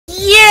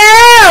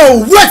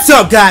What's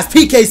up, guys?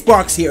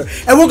 PKSparkxx here,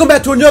 and welcome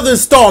back to another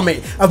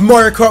installment of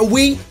Mario Kart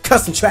Wii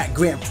Custom Track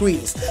Grand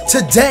Prix.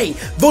 Today,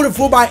 voted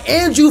for by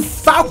Andrew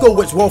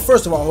Falkowitz. Well,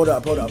 first of all, hold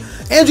up.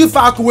 Andrew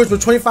Falkowitz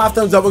with 25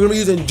 thumbs up. We're going to be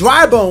using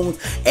Dry Bones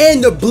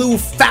and the Blue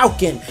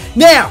Falcon.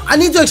 Now, I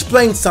need to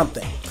explain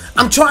something.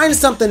 I'm trying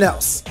something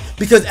else,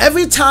 because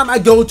every time I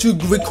go to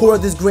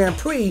record this Grand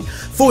Prix,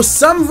 for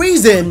some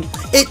reason,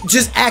 it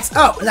just acts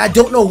up, and I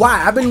don't know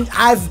why.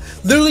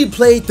 I've literally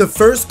played the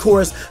first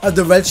course of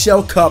the Red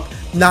Shell Cup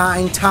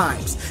 9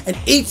 times, and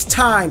each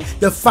time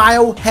the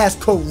file has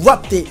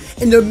corrupted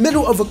in the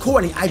middle of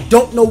recording. I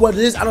don't know what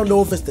it is. I don't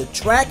know if it's the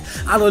track,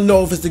 I don't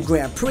know if it's the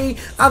Grand Prix,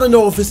 I don't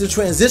know if it's the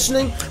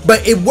transitioning,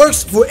 but it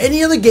works for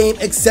any other game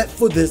except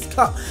for this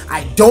cup.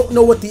 I don't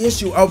know what the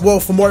issue,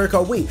 well, for Mario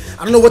Kart Wii,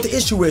 I don't know what the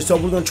issue is, so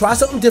we're going to try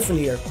something different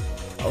here.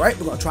 Alright,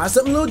 we're going to try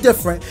something a little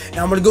different, and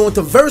I'm going to go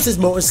into versus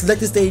mode and select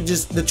the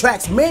stages, the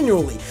tracks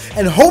manually,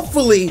 and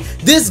hopefully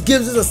this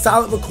gives us a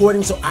solid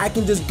recording so I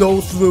can just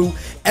go through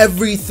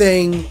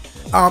everything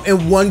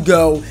in one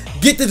go,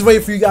 get this ready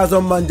for you guys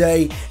on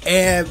Monday,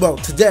 and, well,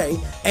 today,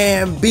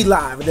 and be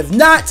live. And if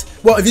not,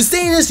 well, if you're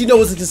seeing this, you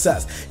know it's a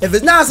success. If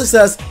it's not a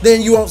success,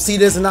 then you won't see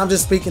this, and I'm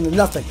just speaking to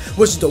nothing,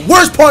 which is the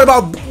worst part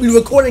about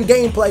recording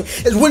gameplay,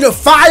 is when the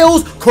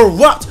files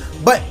corrupt,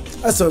 but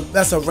that's a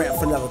rant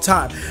for another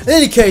time. In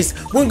any case,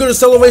 we're going to go to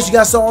solo race. You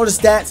guys saw all the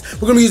stats.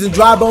 We're going to be using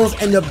Dry Bones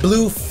and the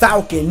Blue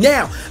Falcon.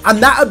 Now,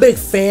 I'm not a big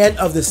fan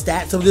of the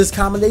stats of this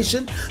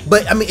combination,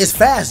 but I mean, it's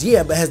fast,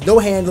 yeah, but it has no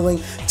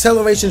handling.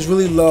 Acceleration is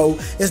really low.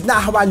 It's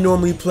not how I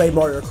normally play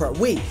Mario Kart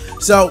Wii.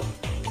 So,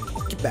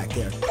 get back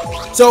there.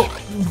 So,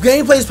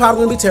 gameplay is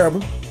probably going to be terrible,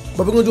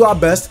 but we're going to do our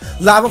best.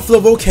 Lava Flow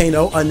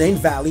Volcano, Unnamed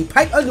Valley,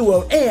 Pipe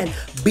Underworld, and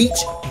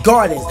Beach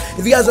Gardens.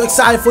 If you guys are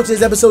excited for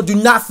today's episode, do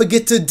not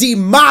forget to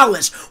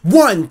demolish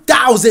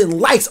 1,000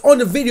 likes on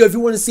the video if you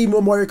want to see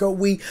more Mario Kart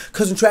Wii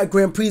Custom Track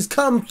Grand Prix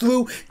come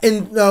through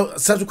in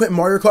subsequent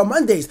Mario Kart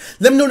Mondays.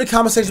 Let me know in the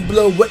comment section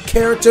below what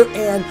character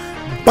and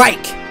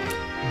bike,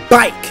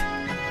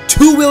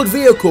 two-wheeled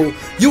vehicle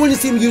you want to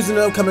see me using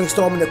an upcoming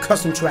installment of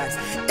Custom Tracks.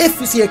 If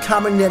you see a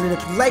comment there and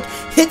if you like,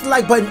 hit the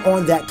like button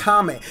on that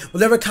comment.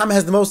 Whatever comment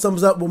has the most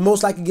thumbs up will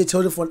most likely get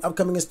chosen for an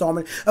upcoming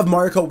installment of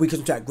Mario Kart Wii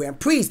Custom Track Grand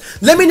Prix.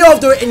 Let me know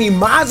if there are any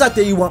mods out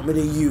there you want me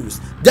to use.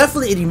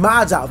 Definitely any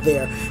mods out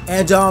there.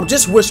 And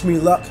just wish me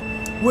luck.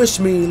 Wish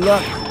me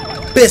luck.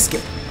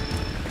 Biscuit.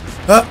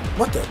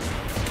 What the?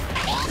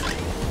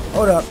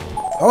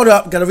 Hold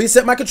up. Gotta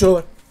reset my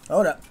controller.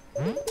 Hold up.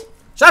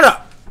 Shut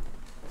up.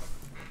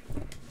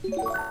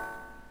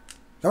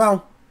 Come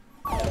on.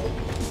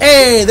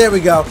 Hey, there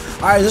we go.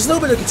 Alright, there's a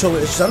little bit of controller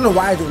issues. I don't know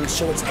why I didn't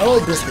show it. Oh,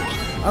 biscuit. I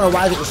don't know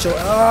why I didn't show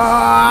it.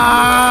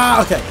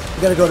 Okay,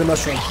 we gotta go to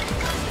mushroom.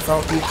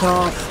 Funky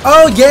Kong.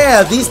 Oh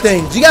yeah, these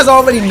things. You guys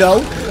already know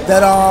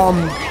that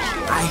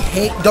I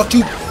hate. Don't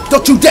you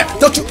dare!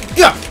 Don't you?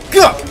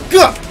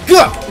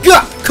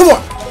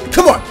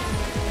 Come on!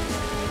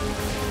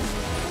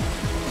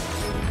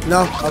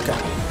 No? Okay.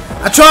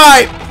 I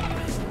tried!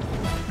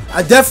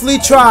 I definitely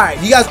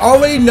tried. You guys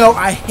already know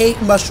I hate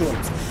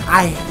mushrooms.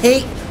 I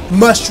hate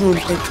mushrooms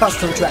in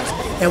custom tracks.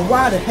 And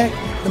why the heck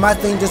did my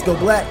thing just go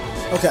black?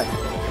 Okay.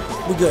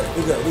 We're good.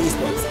 We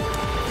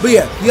esports. But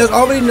yeah, you guys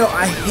already know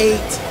I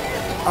hate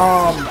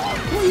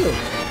who are you?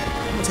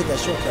 I'm gonna take that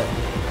shortcut.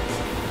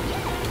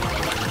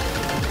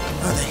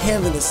 Oh, the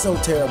handling is so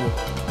terrible.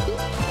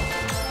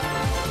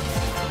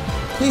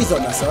 Please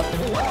don't mess up.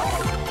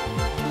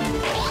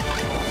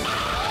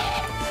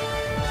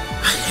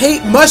 I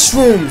hate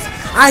mushrooms.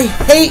 I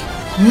hate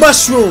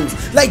mushrooms.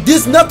 Like,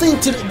 there's nothing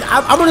to.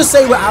 I'm gonna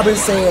say what I've been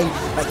saying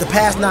like the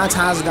past 9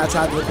 times that I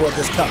tried to record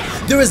this cup.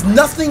 There is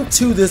nothing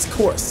to this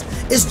course.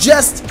 It's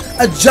just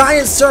a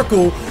giant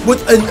circle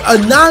with a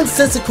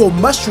nonsensical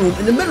mushroom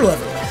in the middle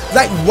of it.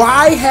 Like,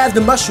 why have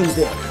the mushrooms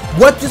there?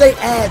 What do they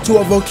add to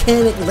a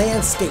volcanic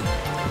landscape?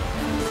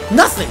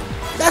 Nothing.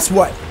 That's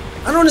what.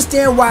 I don't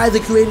understand why the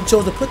creator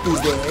chose to put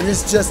these there, and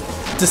it's just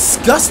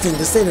disgusting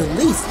to say the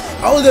least.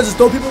 All it does is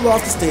throw people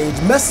off the stage,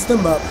 messes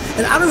them up,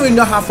 and I don't even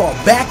know how far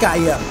back I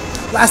am.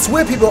 I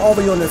swear people are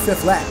already on their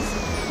 5th lap.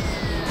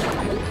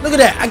 Look at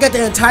that. I got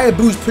the entire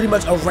boost pretty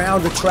much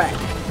around the track.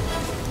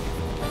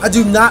 I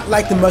do not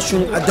like the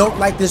mushroom. I don't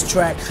like this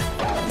track.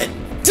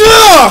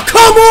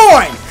 Come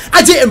on!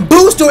 I didn't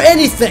boost or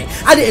anything.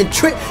 I didn't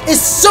trick.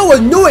 It's so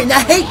annoying.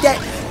 I hate that.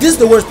 This is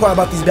the worst part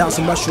about these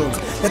bouncing mushrooms.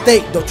 That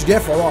they, don't you dare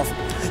fall off,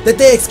 that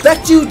they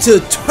expect you to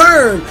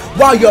turn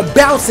while you're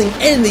bouncing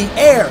in the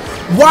air.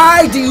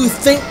 Why do you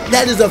think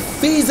that is a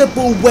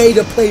feasible way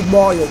to play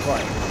Mario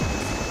Kart?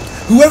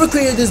 Whoever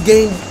created this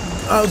game,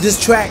 this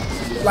track,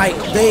 like,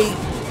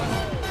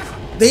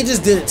 they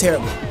just did it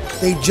terribly.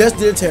 They just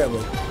did it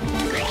terribly.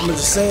 I'm gonna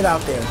just say it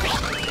out there.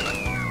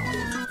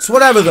 It's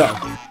whatever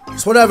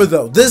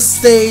though. This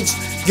stage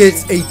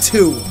gets a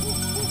 2.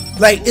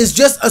 Like, it's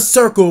just a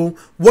circle,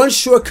 one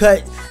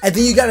shortcut, and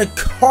then you gotta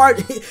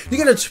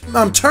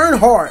turn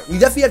hard. You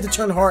definitely have to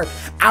turn hard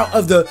out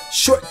of the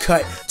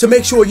shortcut to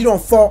make sure you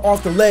don't fall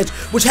off the ledge,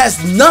 which has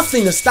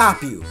nothing to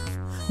stop you.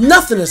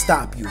 Nothing to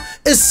stop you.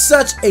 It's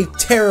such a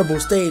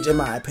terrible stage in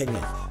my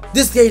opinion.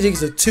 This stage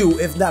is a 2,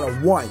 if not a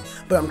 1.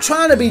 But I'm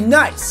trying to be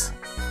nice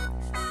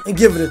and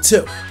give it a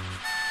 2.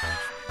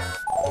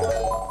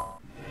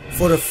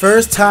 For the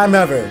first time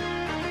ever,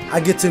 I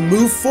get to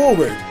move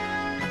forward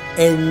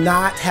and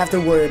not have to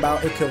worry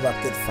about a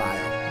corrupted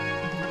file.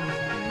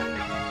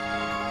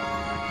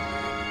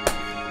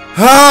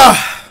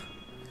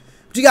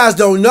 But you guys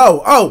don't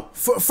know. Oh,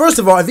 first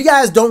of all, if you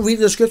guys don't read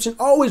the description,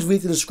 always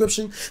read the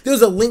description.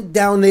 There's a link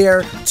down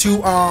there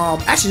to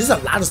actually there's a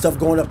lot of stuff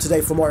going up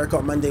today for Mario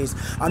Kart Mondays.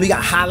 You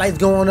got highlights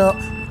going up,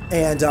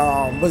 and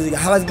what is it?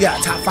 Highlights, you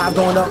got top 5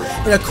 going up,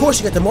 and of course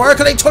you got the Mario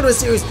Kart Tournament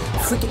Series.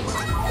 Freaking.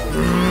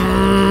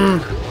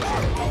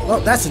 Oh,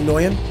 that's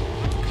annoying.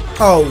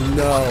 Oh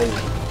no.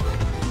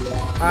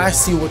 I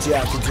see what you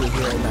have to do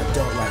here, and I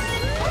don't like it.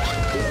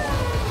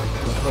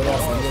 Hold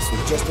off on this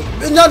one just a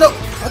no.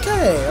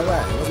 Okay,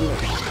 alright, wasn't me.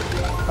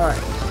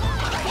 Alright.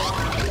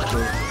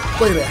 Okay.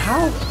 Wait a minute,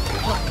 how?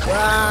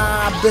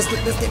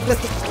 Biscuit.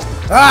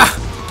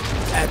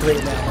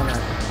 Activated now, why not? I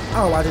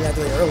don't know why I didn't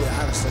activate it earlier,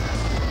 honestly.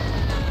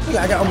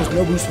 Yeah, I got almost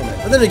no boost from it.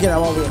 But then again,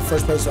 I'm already in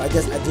first place, so I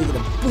guess I did get a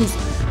boost,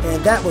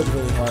 and that was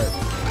really hard.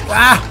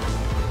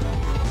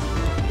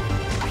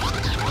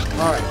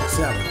 Alright,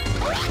 so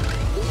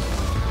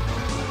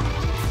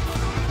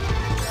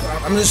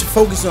I'm just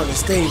focusing on the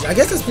stage. I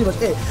guess that's pretty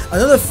much it.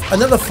 Another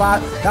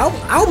 5.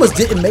 I almost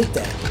didn't make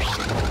that.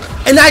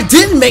 And I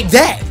didn't make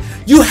that.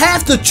 You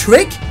have to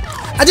trick.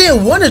 I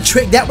didn't want to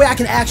trick. That way I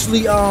can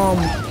actually,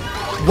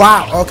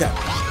 wow, okay.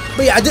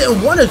 But yeah, I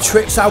didn't want to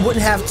trick so I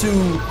wouldn't have to,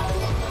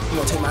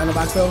 take my iron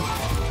box though.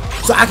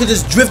 So I could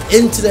just drift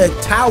into the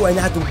tower and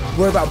not have to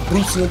worry about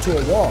boosting into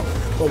a wall.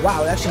 But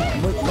wow, it actually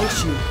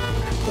makes you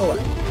go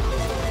away.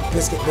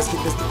 Biscuit.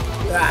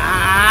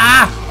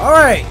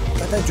 Alright.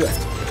 Got that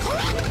drift.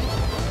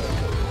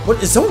 What,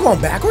 is someone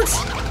going backwards?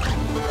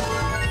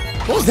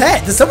 What was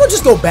that? Did someone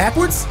just go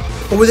backwards?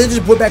 Or were they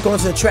just put back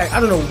onto the track? I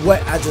don't know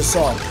what I just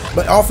saw.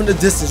 But off in the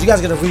distance, you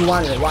guys gotta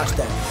rewind it and watch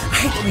that. I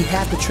hate that we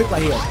have to trick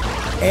right here.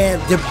 And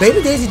did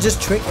Baby Daisy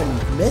just trick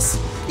and miss?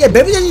 Yeah,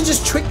 Baby Daisy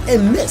just tricked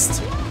and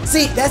missed.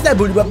 See, that's that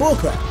booty butt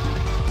bullcrap.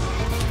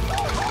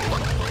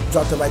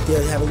 Dropped it right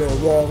there, have a little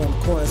wall on the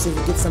corner, see if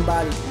we get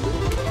somebody.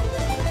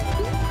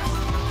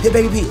 Hit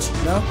Baby Peach.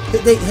 No?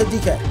 Hit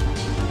DK.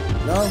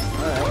 No?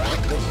 Alright.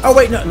 Oh,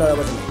 wait, no, that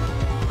wasn't me.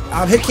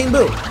 Hit King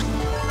Boo.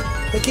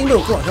 Hit King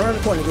Boo. Come on, turn around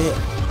the corner and get hit.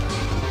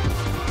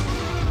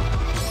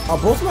 Are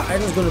both of my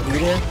items going to be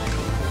there?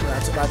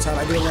 That's about time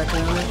I get in that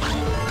corner.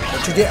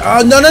 What you did?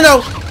 Oh,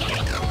 no.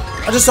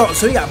 I just saw.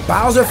 So you got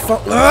Bowser.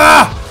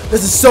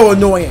 This is so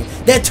annoying.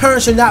 That turn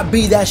should not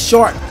be that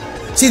sharp.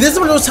 See, this is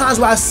one of those times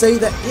where I say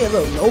that, yeah,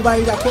 look,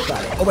 nobody got clipped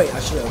by it. Oh, wait, I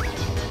should have.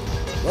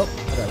 Well,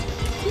 okay.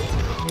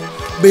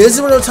 But this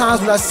is one of those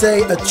times when I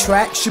say a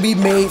track should be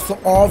made for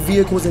all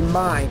vehicles in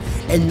mind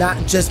and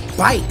not just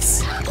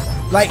bikes.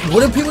 Like,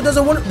 what if people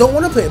don't want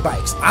to play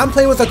bikes? I'm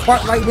playing with a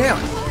cart right now.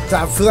 So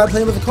I feel like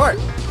playing with a cart.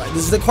 Like,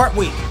 this is the Kart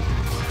Wii.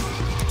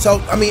 So,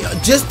 I mean,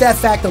 just that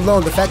fact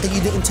alone, the fact that you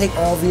didn't take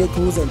all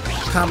vehicles and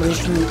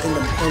combination into,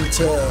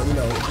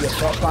 your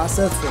thought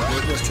process for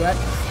this track,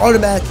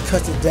 automatically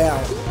cuts it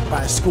down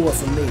by a score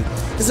for me.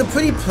 It's a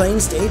pretty plain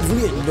stage,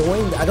 really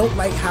annoying. I don't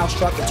like how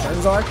sharp the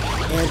turns are.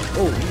 And,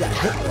 oh, you got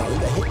hit though.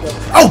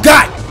 Oh,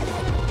 God!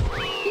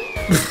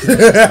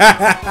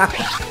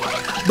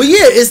 But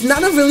yeah, it's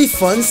not a really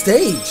fun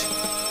stage.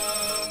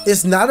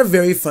 It's not a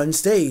very fun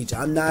stage.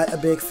 I'm not a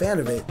big fan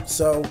of it.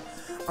 So,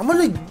 I'm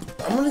gonna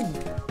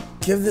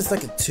give this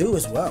like a 2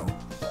 as well.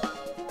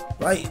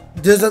 Right?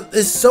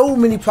 There's so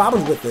many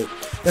problems with it.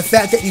 The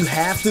fact that you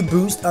have to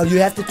boost, you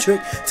have to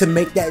trick to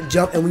make that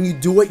jump, and when you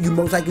do it, you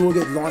most likely will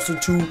get launched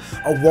into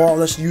a wall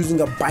unless you're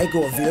using a bike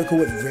or a vehicle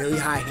with very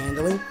high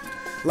handling.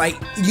 Like,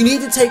 you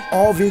need to take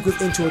all vehicles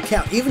into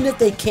account. Even if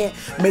they can't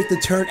make the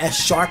turn as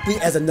sharply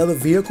as another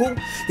vehicle,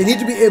 they need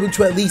to be able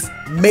to at least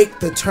make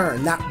the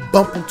turn, not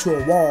bump into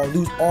a wall,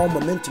 lose all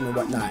momentum and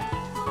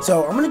whatnot.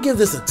 So I'm gonna give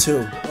this a 2.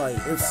 Like,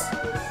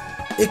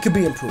 it could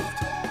be improved.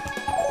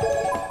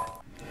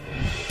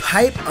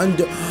 Pipe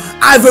under.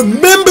 I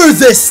remember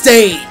this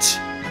stage.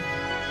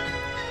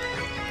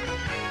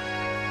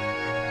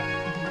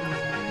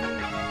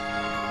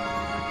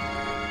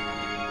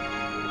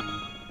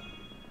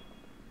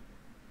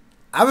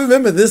 I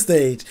remember this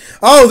stage.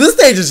 Oh, this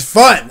stage is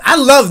fun. I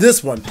love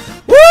this one.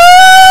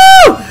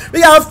 Woo!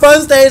 We got a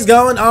fun stage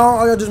going. Oh,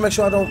 I gotta just make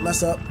sure I don't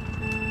mess up.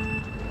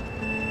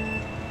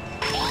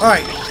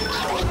 Alright.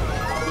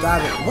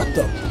 What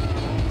the?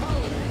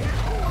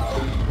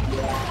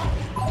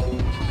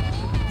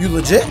 You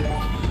legit?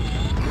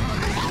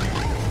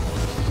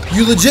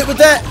 You legit with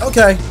that?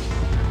 Okay.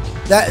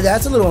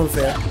 That's a little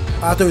unfair.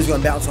 I thought he was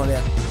gonna bounce on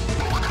there.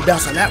 He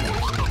bounced on that one.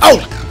 Oh!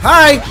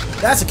 Hi!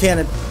 That's a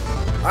cannon.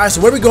 Alright,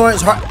 so where we going?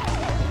 It's hard.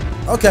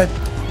 Okay.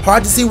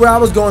 Hard to see where I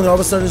was going. All of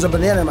a sudden there's a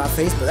banana in my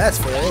face, but that's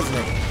fair, isn't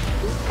it?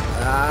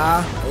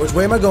 Which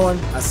way am I going?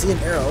 I see an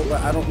arrow,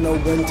 but I don't know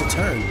when to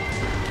turn.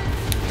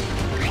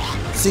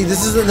 See,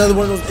 this is another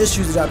one of those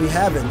issues that I'll be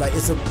having. Like,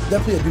 it's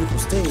definitely a beautiful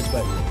stage,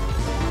 but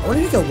I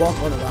wonder if you can walk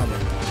on the lava.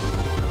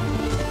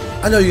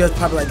 I know you guys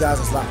probably like guys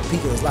that's lava,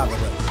 PK is lava,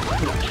 but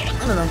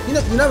I don't know. You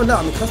never know.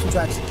 I mean, custom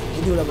tracks,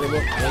 they do whatever they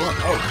want.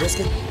 Oh,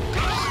 biscuit.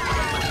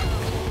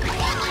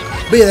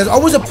 But yeah, there's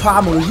always a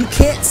problem when you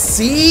can't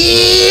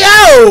see.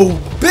 Oh,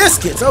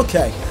 biscuits.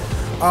 Okay.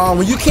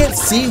 When you can't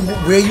see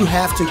where you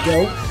have to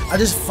go, I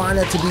just find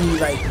that to be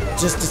like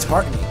just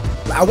disheartening.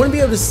 Like, I want to be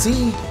able to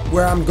see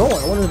where I'm going.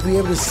 I want to be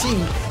able to see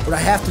what I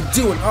have to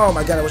do. And oh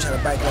my god, I wish I had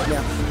a bike right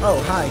now.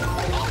 Oh, hi.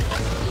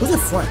 Who's in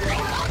front?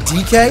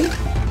 DK?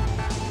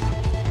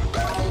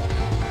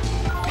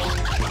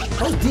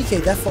 How's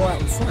DK that far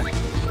out in front?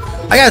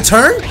 I gotta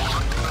turn?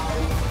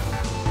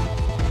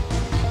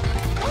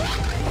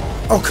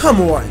 Oh,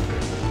 come on.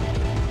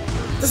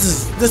 This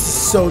is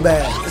so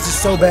bad. This is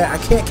so bad. I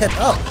can't catch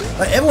up.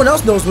 Like, everyone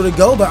else knows where to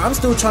go, but I'm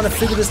still trying to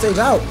figure this stage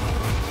out.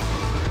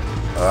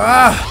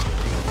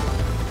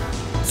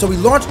 So we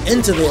launched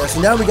into there, so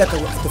now we got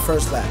the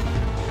first lap.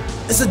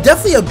 It's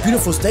definitely a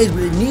beautiful stage,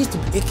 but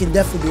it can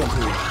definitely be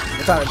improved.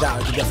 Without a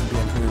doubt, it can definitely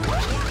be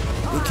improved.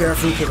 Be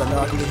careful, because I know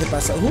I can get hit by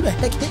something. Who the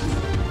heck hit me?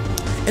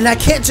 And I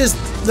can't just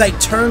like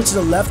turn to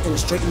the left and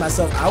straighten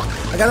myself out.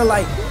 I gotta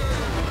like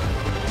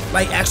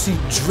actually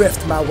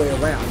drift my way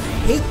around.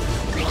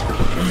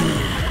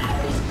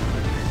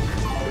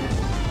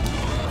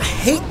 I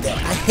hate that.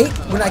 I hate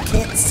when I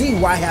can't see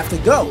where I have to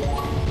go.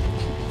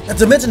 Not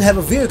to mention, have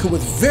a vehicle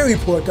with very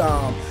poor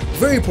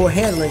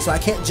handling, so I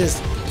can't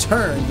just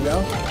turn, you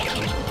know.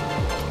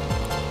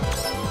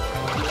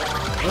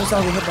 Once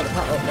I get hit by the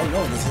power, oh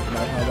no, this hit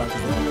by the power box.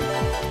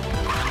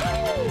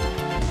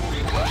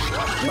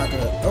 I'm not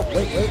gonna. Oh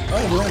wait.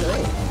 Oh, we're on the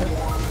road.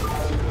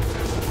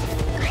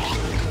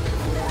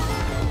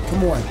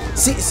 Come on.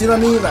 See what I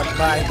mean? Like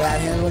by bad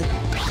handling.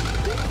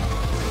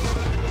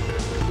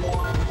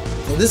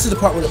 So this is the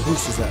part where the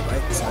boost is at,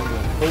 right? So I'm gonna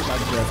hold my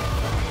breath.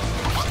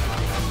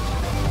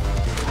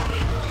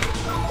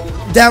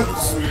 That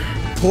was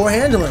poor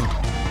handling.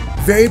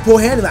 Very poor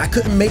handling. I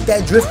couldn't make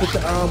that drift with the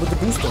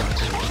boost on,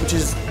 which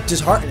is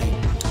disheartening.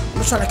 I'm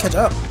just trying to catch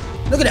up.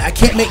 Look at that. I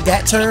can't make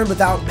that turn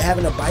without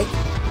having a bike.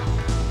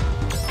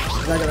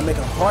 I'm gonna make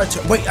a hard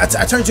turn. Wait, I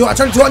turned to it.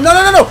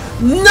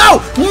 No!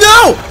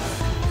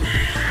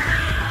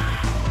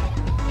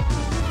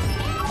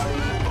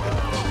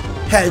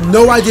 Had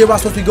no idea where I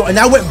was supposed to be going. And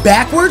I went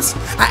backwards?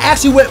 I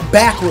actually went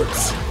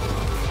backwards.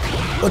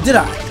 Or did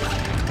I?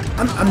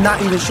 I'm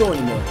not even sure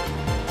anymore.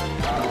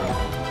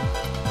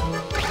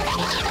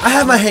 I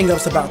have my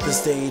hang-ups about this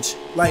stage.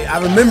 Like, I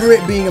remember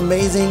it being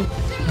amazing.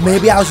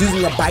 Maybe I was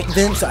using a bike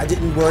then, so I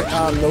didn't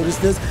notice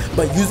this.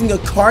 But using a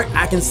cart,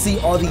 I can see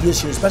all the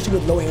issues, especially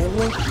with low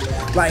handling.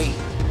 Like,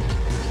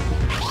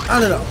 I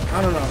don't know.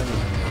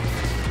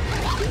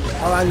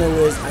 All I know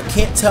is I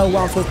can't tell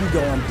where I'm supposed to be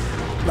going.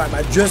 Like,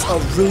 my drifts are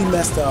really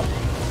messed up.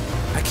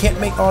 I can't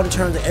make all the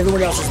turns that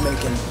everyone else is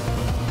making.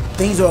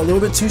 Things are a little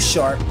bit too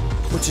sharp,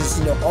 which is,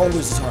 you know,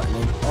 always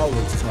disheartening.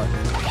 Always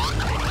disheartening.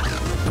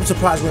 I'm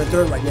surprised we're in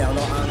third right now, in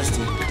all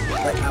honesty.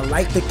 Like, I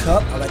like the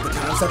cup. I like the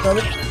concept of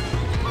it.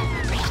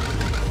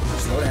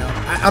 Slow down.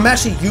 I'm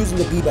actually using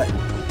the B button.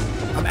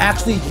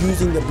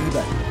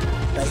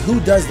 Like, who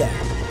does that?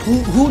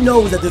 Who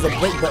knows that there's a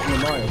brake button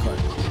in Mario Kart?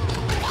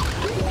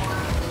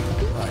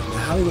 Alright, now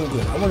how are we gonna do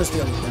it? I want to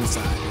stay on the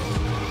inside.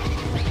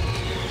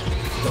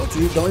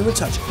 Don't even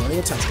touch it.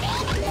 Right.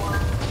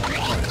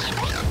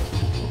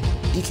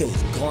 DK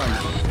is gone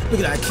now. Look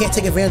at that. I can't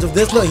take advantage of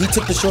this. Look, he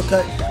took the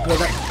shortcut. Well,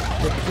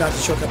 not the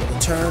shortcut, but the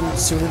turn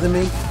sooner than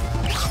me.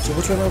 So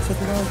which way am I supposed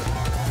to be going?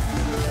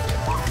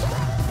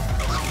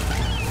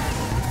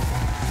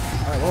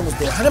 Alright, we're almost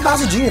there. How did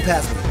Bowser Jr.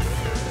 pass me?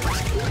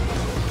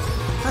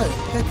 How the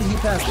heck did he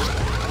pass me?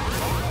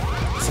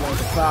 Someone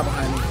with a cloud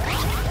behind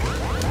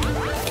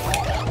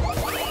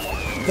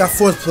me. Got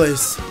fourth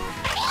place.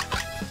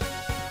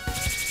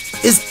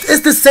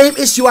 It's the same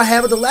issue I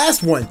had with the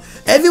last one.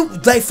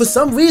 Like, for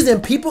some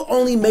reason, people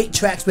only make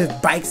tracks with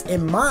bikes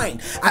in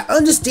mind. I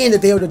understand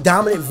that they are the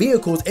dominant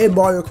vehicles in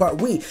Mario Kart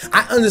Wii.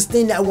 I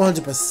understand that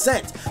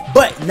 100%.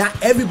 But not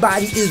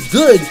everybody is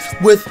good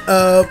with,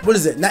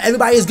 Not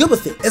everybody is good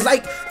with it. It's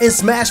like in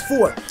Smash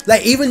 4.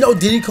 Like, even though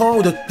Diddy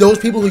Kong, those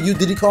people who use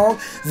Diddy Kong,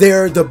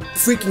 they're the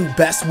freaking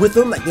best with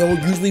them. Like, they'll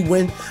usually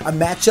win a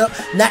matchup.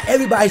 Not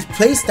everybody's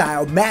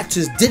playstyle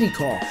matches Diddy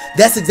Kong.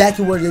 That's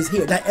exactly what it is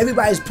here. Not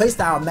everybody's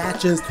playstyle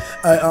matches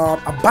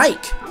a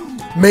bike.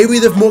 Maybe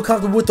they're more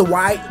comfortable with the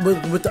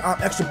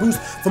extra boost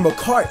from a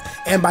cart,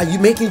 and by you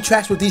making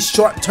tracks with these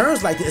short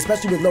turns like this,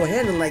 especially with low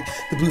handling like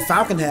the Blue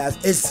Falcon has,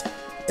 it's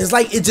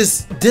like it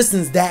just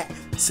distances that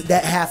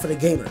half of the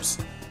gamers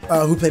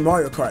who play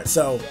Mario Kart.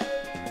 So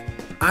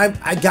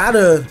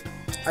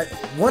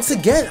once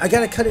again I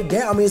gotta cut it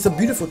down. I mean, it's a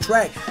beautiful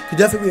track, could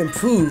definitely be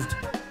improved.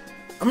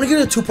 I'm gonna give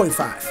it a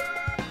 2.5.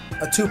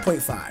 A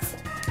 2.5.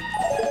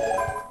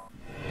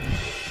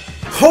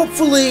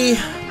 Hopefully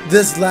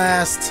this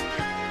last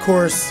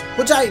course,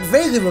 which I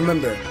vaguely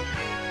remember,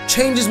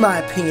 changes my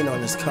opinion on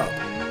this cup.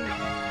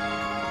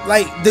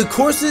 Like, the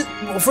courses,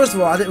 well, first of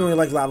all, I didn't really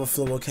like Lava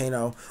Flow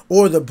Volcano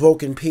or the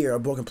broken pier or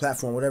broken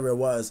platform, whatever it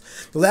was.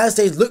 The last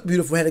stage looked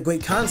beautiful, had a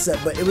great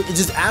concept, but it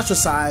just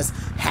ostracized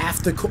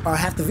half the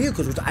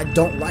vehicles, which I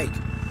don't like.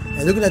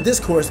 And looking at this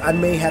course, I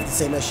may have the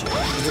same issue.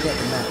 Looking at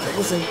the map, but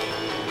we'll see.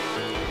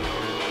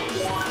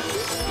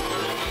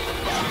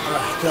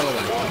 Alright, get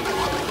away.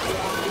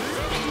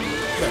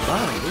 That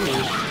bomb,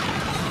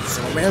 dude.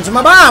 Someone ran into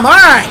my bomb,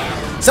 alright!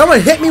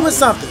 Someone hit me with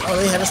something. Oh,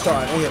 they had a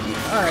star, they hit me.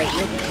 Alright,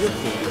 you're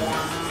cool.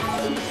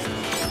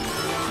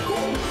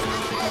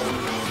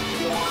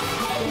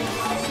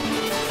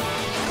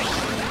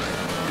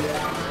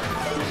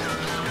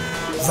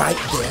 Right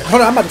there.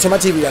 Hold on, I'm about to turn my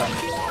TV on.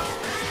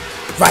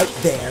 Right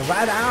there,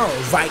 right out,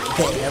 right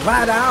there,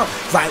 right out,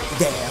 right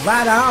there,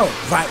 right out,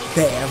 right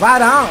there,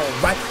 right out,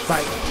 right.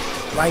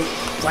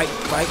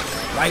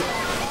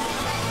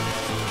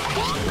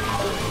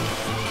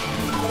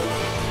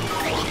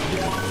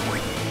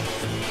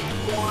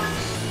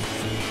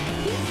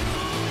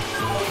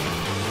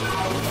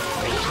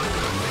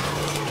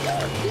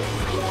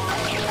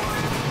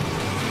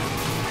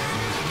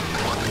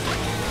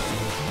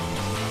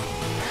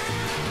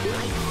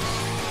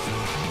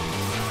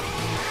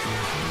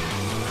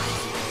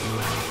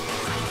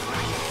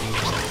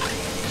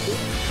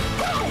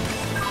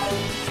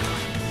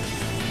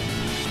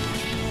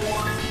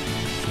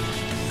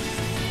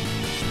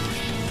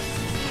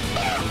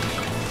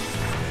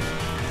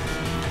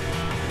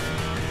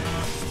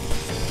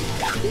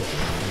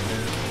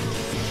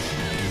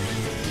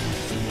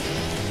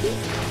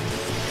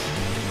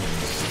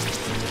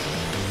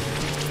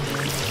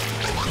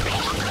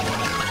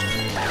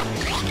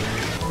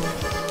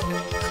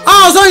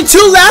 Oh, it's only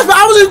 2 laps, but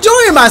I was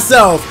enjoying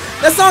myself.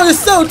 That song is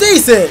so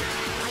decent.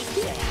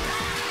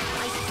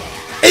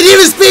 It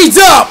even speeds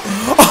up.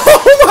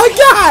 Oh my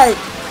god.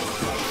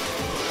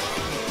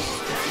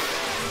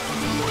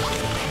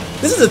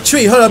 This is a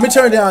treat. Hold on, let me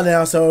turn it down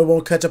now so it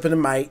won't catch up in the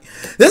mic.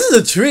 This is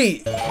a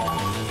treat.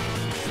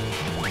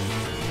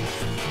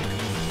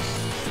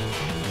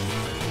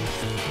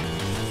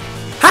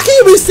 How can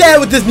you be sad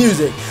with this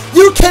music?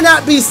 You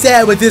cannot be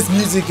sad with this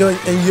music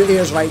in your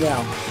ears right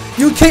now.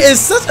 You can't. It's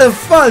such a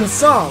fun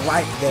song.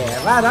 Right there,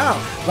 right out.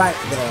 Right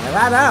there,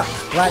 right out.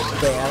 Right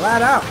there,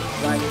 right out.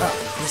 Right up.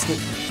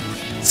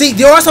 See,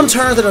 there are some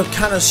turns that are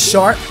kind of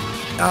sharp,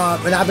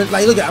 and I've been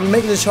like, look, I'm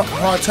making this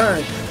hard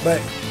turn,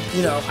 but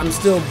you know, I'm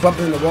still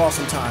bumping in the wall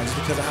sometimes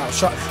because of how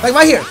sharp. Like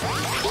right here.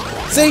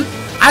 See,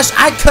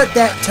 I cut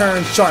that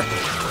turn sharply,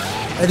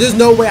 and there's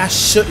no way I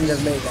shouldn't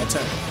have made that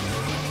turn.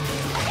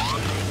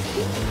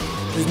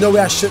 There's no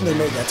way I shouldn't have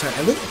made that turn.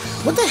 And look,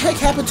 what the heck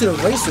happened to the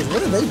racers?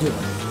 What are they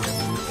doing?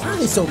 Why are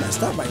they so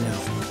messed up right now?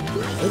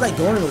 They're like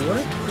going in the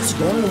water? They're just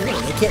going in the water.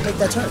 They can't make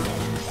that turn.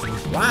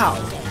 Wow.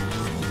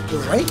 The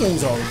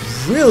rankings are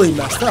really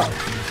messed up.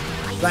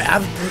 Like,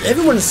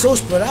 everyone is so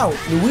spread out.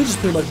 Luigi's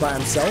pretty much by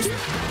himself.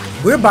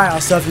 We're by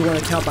ourselves if you want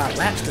to count by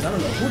laps, because I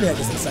don't know who the heck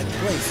is in second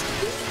place.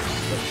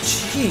 But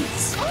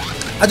jeez.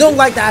 I don't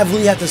like that I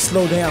really have to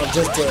slow down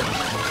just to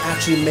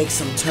actually make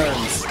some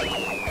turns.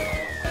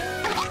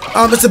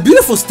 It's a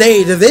beautiful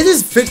stage. If they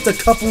just fixed a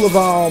couple of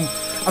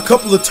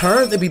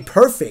turns, it'd be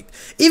perfect.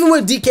 Even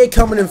with DK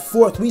coming in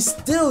 4th, we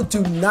still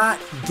do not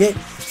get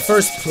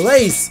first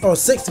place. Or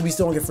 6th, we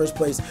still don't get first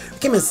place. We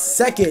came in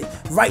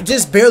 2nd, right,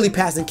 just barely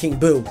passing King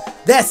Boo.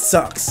 That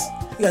sucks.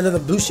 We got another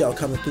blue shell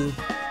coming through.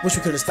 Wish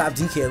we could have stopped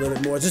DK a little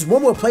bit more. Just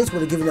one more place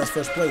would have given us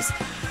first place.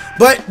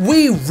 But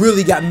we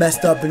really got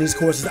messed up in these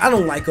courses. I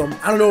don't like them.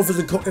 I don't know if it's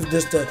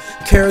just the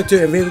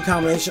character and vehicle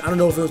combination. I don't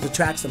know if it was the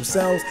tracks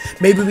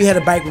themselves.Maybe we had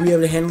a bike we were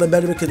able to handle it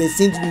better because they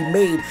seem to be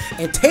made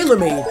and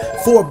tailor-made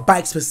for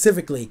bikes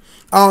specifically.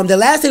 The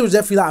last day was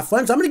definitely a lot of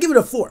fun, so I'm going to give it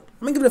a 4. I'm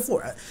going to give it a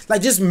 4.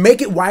 Like, just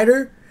make it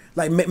wider.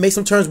 Like, make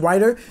some turns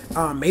wider.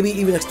 Maybe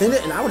even extend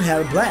it, and I would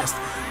have a blast.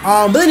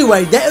 But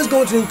anyway, that is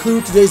going to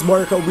include today's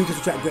Mario Kart Wii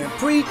Custom Track Grand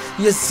Prix.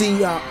 You just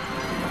see,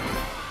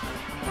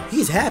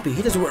 he's happy.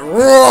 He doesn't went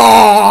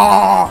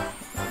raw.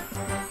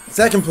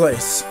 2nd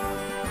place.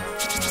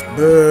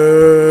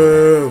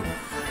 Boo.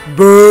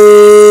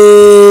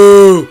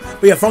 Boo.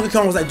 But yeah, Funky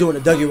Kong was like doing a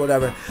Dougie or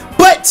whatever.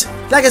 But,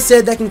 like I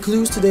said, that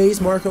concludes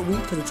today's Mario Kart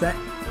Wii Custom Track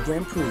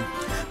Grand Prix.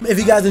 If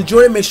you guys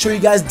enjoyed it, make sure you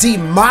guys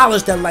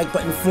demolish that like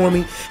button for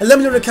me. And let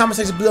me know in the comment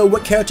section below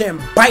what character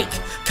and bike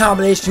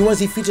combination you want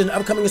to see featured in the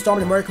upcoming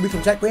installment of Mario Kart Wii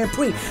Custom Track Grand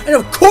Prix. And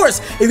of course,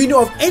 if you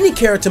know of any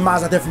character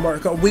mods out there for Mario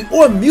Kart Wii,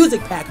 or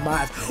music pack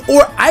mods,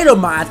 or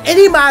item mods,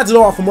 any mods at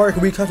all for Mario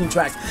Kart Wii Custom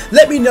Tracks,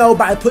 let me know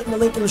by putting the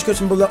link in the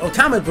description below, or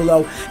comment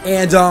below,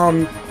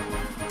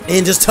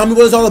 and just tell me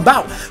what it's all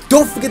about.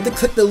 Don't forget to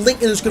click the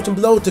link in the description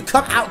below to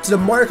come out to the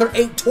Mario Kart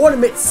 8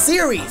 Tournament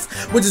Series,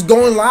 which is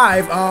going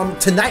live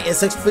tonight at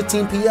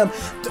 6:15 p.m.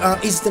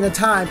 Eastern Standard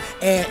Time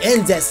and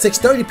ends at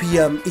 6:30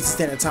 p.m. Eastern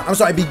Standard Time. I'm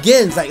sorry, it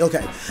begins like,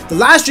 okay, the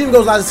live stream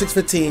goes live at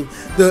 6:15.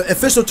 The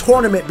official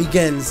tournament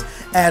begins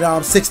at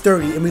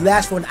 6:30, and we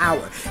last for an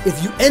hour.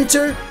 If you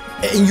enter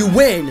and you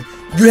win,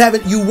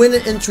 you win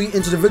an entry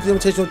into the Victory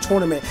Invitational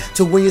Tournament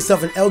to win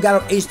yourself an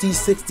Elgato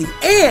HD60.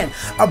 And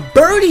a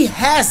birdie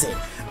has it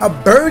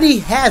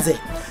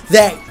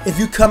that if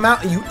you come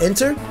out and you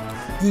enter,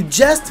 you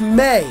just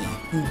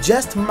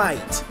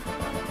might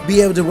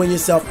be able to win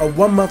yourself a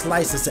 1-month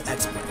license to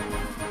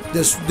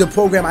XSplit. The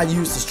program I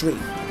use to stream.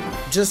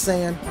 Just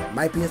saying,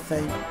 might be a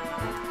thing.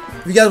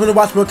 If you guys want to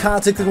watch more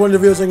content, click one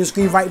of the videos on your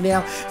screen right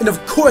now. And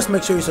of course,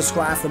 make sure you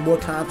subscribe for more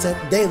content,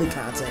 daily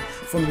content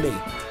from me.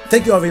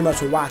 Thank you all very much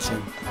for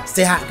watching.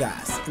 Stay hot,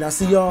 guys. And I'll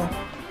see y'all